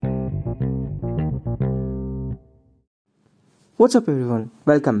What's up everyone?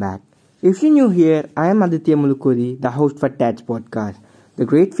 Welcome back. If you're new here, I am Aditya Mulukuri, the host for TADS Podcast, the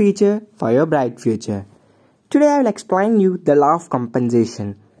great feature for your bright future. Today I will explain you the law of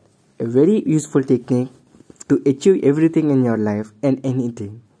compensation, a very useful technique to achieve everything in your life and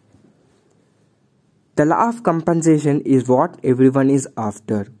anything. The law of compensation is what everyone is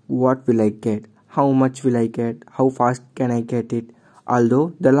after. What will I get? How much will I get? How fast can I get it?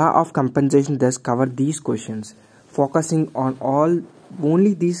 Although the law of compensation does cover these questions, focusing on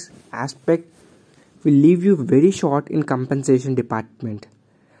only this aspect will leave you very short in compensation department.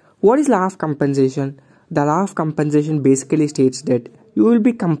 What is law of compensation? The law of compensation basically states that you will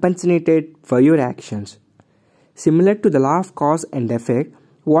be compensated for your actions. Similar to the law of cause and effect,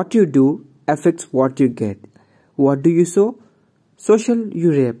 what you do affects what you get. What do you sow? So shall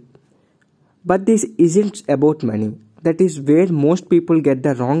you reap. But this isn't about money. That is where most people get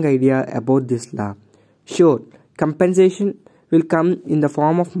the wrong idea about this law. Sure, compensation will come in the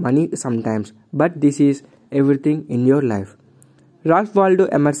form of money sometimes, but this is everything in your life. Ralph Waldo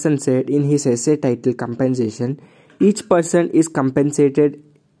Emerson said in his essay titled Compensation, each person is compensated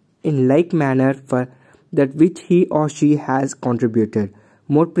in like manner for that which he or she has contributed.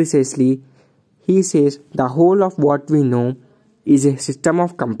 More precisely, he says the whole of what we know is a system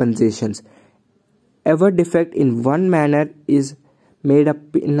of compensations. Every defect in one manner is made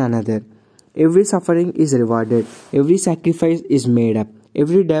up in another. Every suffering is rewarded. Every sacrifice is made up.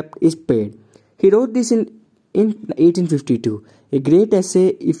 Every debt is paid. He wrote this in 1852. A great essay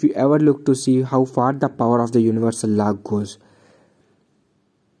if you ever look to see how far the power of the universal law goes.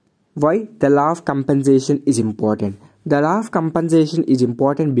 Why the law of compensation is important? The law of compensation is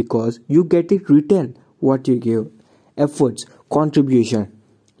important because you get it return what you give. Efforts, contribution,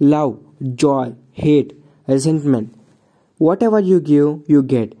 love, joy, hate, resentment. Whatever you give, you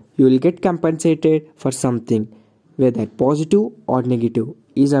get. You will get compensated for something, whether positive or negative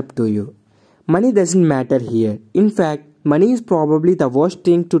is up to you. Money doesn't matter here. In fact, money is probably the worst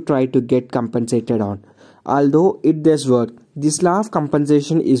thing to try to get compensated on. Although it does work, this law of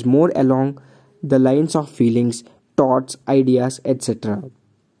compensation is more along the lines of feelings, thoughts, ideas, etc.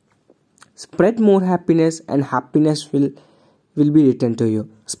 Spread more happiness and happiness will be returned to you.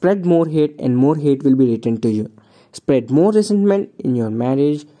 Spread more hate and more hate will be returned to you. Spread more resentment in your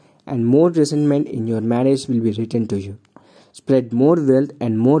marriage and more resentment in your marriage will be returned to you. Spread more wealth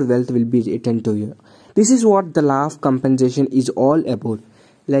and more wealth will be returned to you. This is what the law of compensation is all about.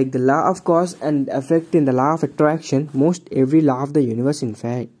 Like the law of cause and effect in the law of attraction, most every law of the universe in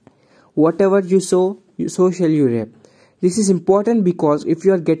fact. Whatever you sow, so shall you reap. This is important because if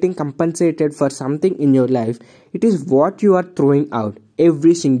you are getting compensated for something in your life, it is what you are throwing out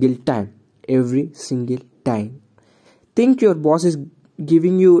every single time. Every single time. Think your boss is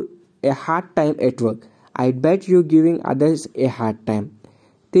giving you a hard time at work. I bet you're giving others a hard time.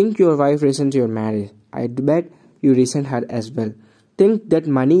 Think your wife resents your marriage. I bet you resent her as well. Think that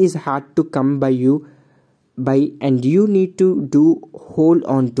money is hard to come by and you need to hold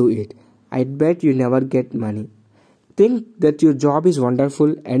on to it. I bet you never get money. Think that your job is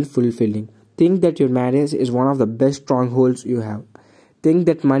wonderful and fulfilling. Think that your marriage is one of the best strongholds you have. Think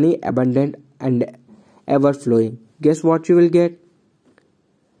that money abundant and ever flowing. Guess what you will get?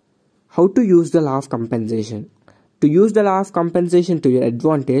 How to use the law of compensation. To use the law of compensation to your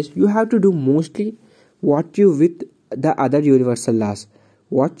advantage, you have to do mostly what you with the other universal laws.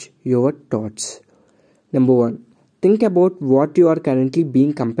 Watch your thoughts. Number 1. Think about what you are currently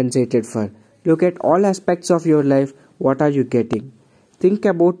being compensated for. Look at all aspects of your life. What are you getting? Think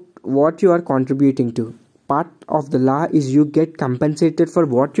about what you are contributing to. Part of the law is you get compensated for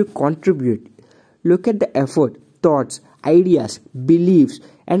what you contribute. Look at the effort, thoughts, ideas, beliefs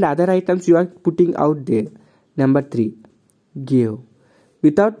and other items you are putting out there. Number 3. Give.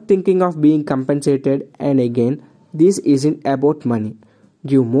 Without thinking of being compensated, and again, this isn't about money.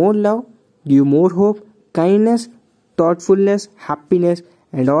 Give more love, give more hope, kindness, thoughtfulness, happiness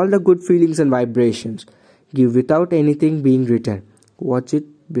and all the good feelings and vibrations. Give without anything being returned. Watch it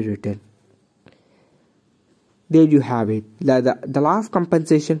be returned. There you have it. The law of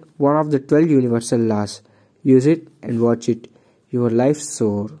compensation, one of the 12 universal laws. Use it and watch it. Your life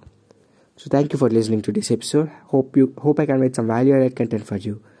soar. So thank you for listening to this episode. Hope I can make some value-added content for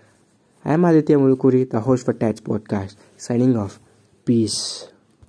you. I am Aditya Mulukuri, the host for TADS Podcast. Signing off. Peace.